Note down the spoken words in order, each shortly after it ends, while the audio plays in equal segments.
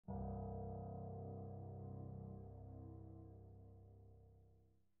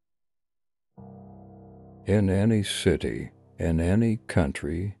In any city, in any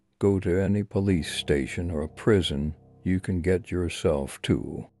country, go to any police station or prison you can get yourself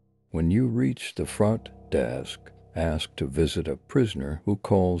to. When you reach the front desk, ask to visit a prisoner who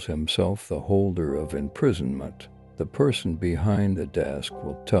calls himself the holder of imprisonment. The person behind the desk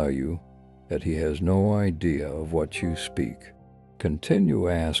will tell you that he has no idea of what you speak. Continue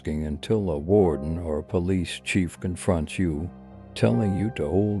asking until a warden or a police chief confronts you, telling you to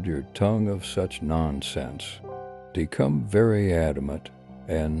hold your tongue of such nonsense. Become very adamant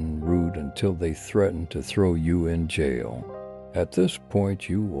and rude until they threaten to throw you in jail. At this point,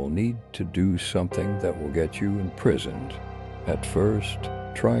 you will need to do something that will get you imprisoned. At first,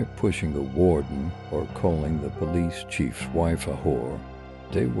 try pushing the warden or calling the police chief's wife a whore.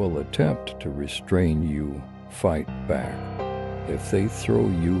 They will attempt to restrain you. Fight back. If they throw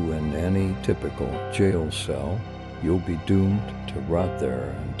you in any typical jail cell, you'll be doomed to rot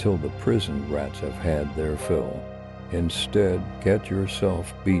there until the prison rats have had their fill. Instead, get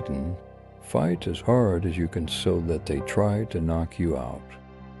yourself beaten. Fight as hard as you can so that they try to knock you out.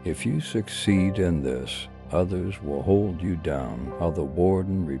 If you succeed in this, others will hold you down while the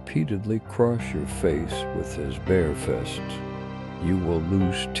warden repeatedly crush your face with his bare fists. You will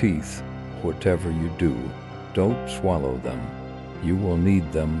lose teeth, whatever you do. Don't swallow them. You will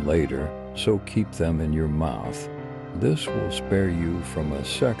need them later, so keep them in your mouth. This will spare you from a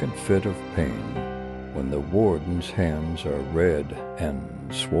second fit of pain. When the warden's hands are red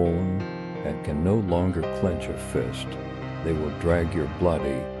and swollen and can no longer clench a fist, they will drag your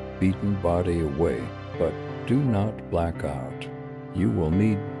bloody, beaten body away, but do not black out. You will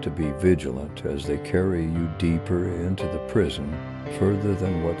need to be vigilant as they carry you deeper into the prison, further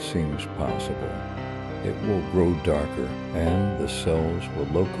than what seems possible. It will grow darker, and the cells will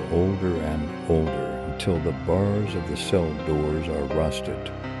look older and older until the bars of the cell doors are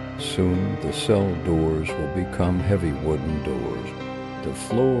rusted. Soon the cell doors will become heavy wooden doors. The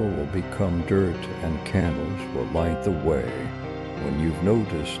floor will become dirt and candles will light the way. When you've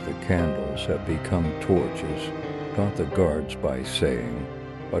noticed the candles have become torches, not the guards by saying,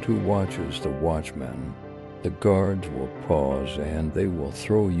 but who watches the watchman. The guards will pause and they will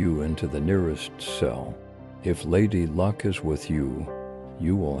throw you into the nearest cell. If Lady Luck is with you,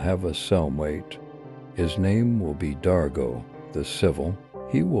 you will have a cellmate. His name will be Dargo, the civil.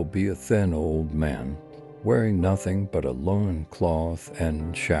 He will be a thin old man, wearing nothing but a loin cloth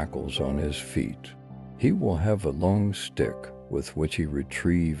and shackles on his feet. He will have a long stick with which he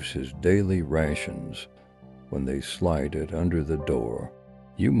retrieves his daily rations when they slide it under the door.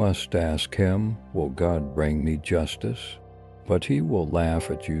 You must ask him, "Will God bring me justice?" But he will laugh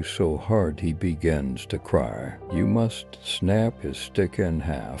at you so hard he begins to cry. You must snap his stick in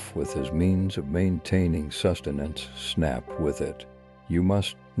half with his means of maintaining sustenance. Snap with it. You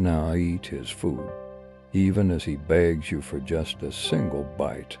must now eat his food, even as he begs you for just a single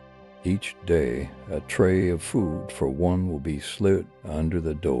bite. Each day, a tray of food for one will be slid under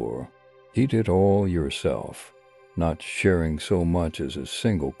the door. Eat it all yourself, not sharing so much as a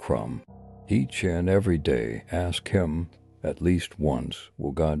single crumb. Each and every day, ask him at least once,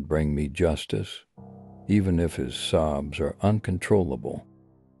 "Will God bring me justice?" Even if his sobs are uncontrollable.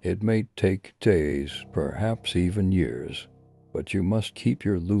 It may take days, perhaps even years, but you must keep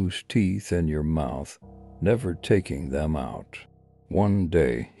your loose teeth in your mouth, never taking them out. One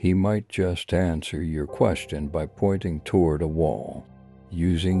day, he might just answer your question by pointing toward a wall.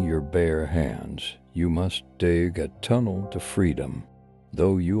 Using your bare hands, you must dig a tunnel to freedom.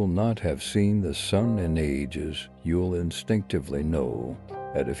 Though you'll not have seen the sun in ages, you'll instinctively know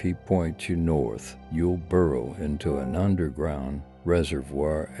that if he points you north, you'll burrow into an underground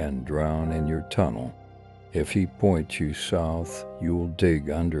reservoir and drown in your tunnel. If he points you south, you'll dig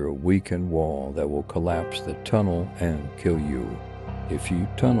under a weakened wall that will collapse the tunnel and kill you. If you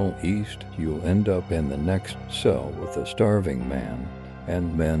tunnel east, you'll end up in the next cell with a starving man,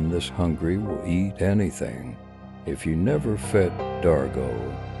 and men this hungry will eat anything. If you never fed Dargo,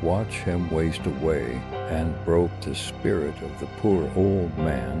 watch him waste away and broke the spirit of the poor old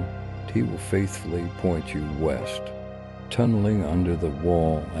man, he will faithfully point you west. Tunneling under the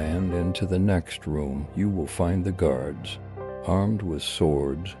wall and into the next room, you will find the guards, armed with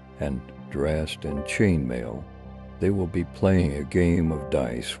swords and dressed in chainmail. They will be playing a game of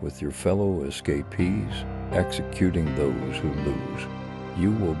dice with your fellow escapees, executing those who lose.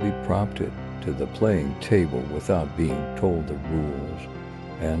 You will be prompted to the playing table without being told the rules,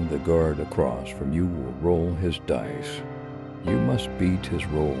 and the guard across from you will roll his dice. You must beat his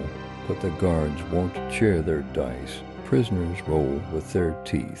roll, but the guards won't share their dice. Prisoners roll with their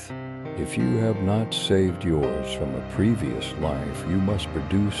teeth. If you have not saved yours from a previous life, you must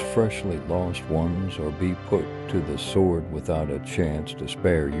produce freshly lost ones or be put to the sword without a chance to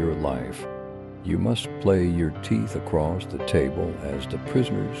spare your life. You must play your teeth across the table as the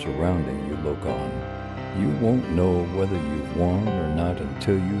prisoners surrounding you look on. You won't know whether you've won or not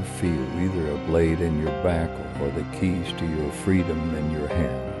until you feel either a blade in your back or the keys to your freedom in your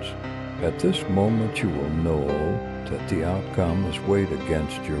hands. At this moment you will know that the outcome is weighed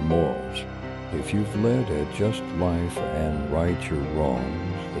against your morals. If you've led a just life and right your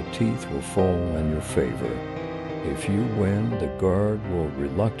wrongs, the teeth will fall in your favor. If you win, the guard will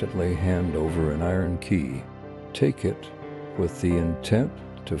reluctantly hand over an iron key. Take it with the intent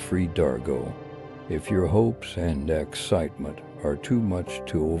to free Dargo. If your hopes and excitement are too much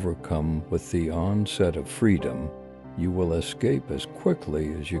to overcome with the onset of freedom, you will escape as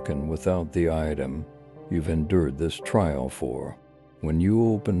quickly as you can without the item you've endured this trial for. When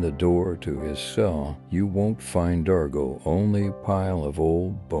you open the door to his cell, you won't find Dargo, only a pile of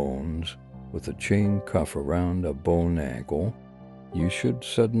old bones with a chain cuff around a bone ankle. You should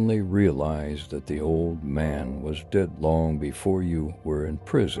suddenly realize that the old man was dead long before you were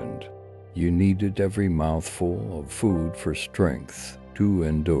imprisoned. You needed every mouthful of food for strength to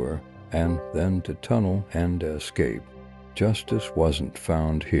endure, and then to tunnel and escape. Justice wasn't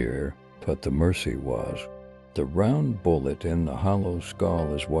found here, but the mercy was. The round bullet in the hollow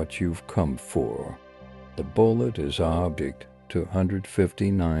skull is what you've come for. The bullet is object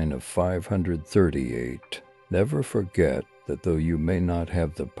 259 of 538. Never forget that though you may not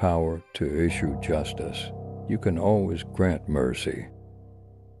have the power to issue justice, you can always grant mercy.